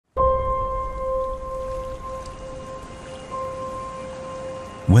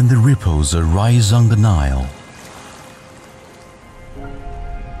when the ripples arise on the Nile.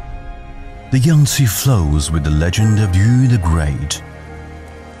 The Yangtze flows with the legend of Yu the Great.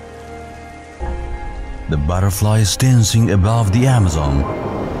 The butterflies dancing above the Amazon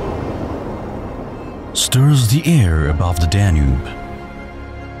stirs the air above the Danube.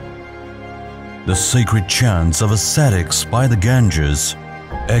 The sacred chants of ascetics by the Ganges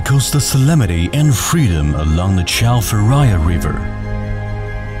echoes the solemnity and freedom along the Chao Phraya River.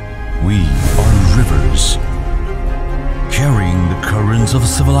 We are rivers, carrying the currents of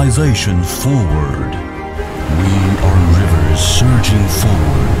civilization forward. We are rivers surging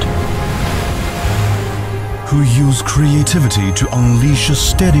forward, who use creativity to unleash a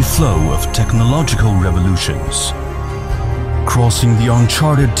steady flow of technological revolutions, crossing the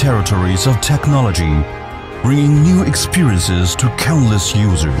uncharted territories of technology, bringing new experiences to countless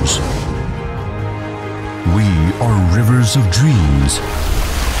users. We are rivers of dreams,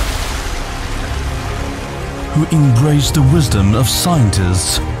 who embrace the wisdom of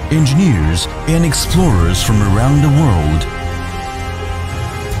scientists, engineers, and explorers from around the world,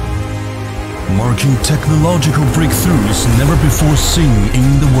 marking technological breakthroughs never before seen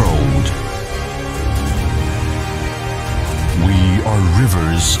in the world. We are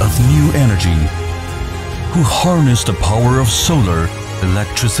rivers of new energy, who harness the power of solar,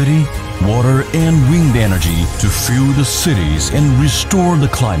 electricity, water, and wind energy to fuel the cities and restore the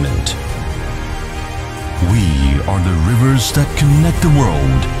climate. We are the rivers that connect the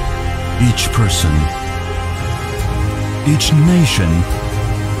world. Each person, each nation,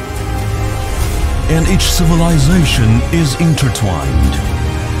 and each civilization is intertwined.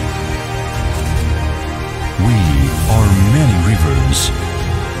 We are many rivers.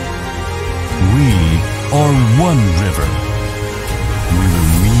 We are one river. We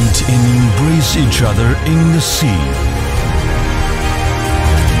will meet and embrace each other in the sea.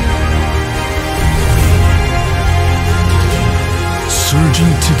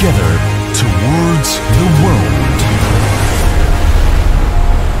 Surging together towards the world.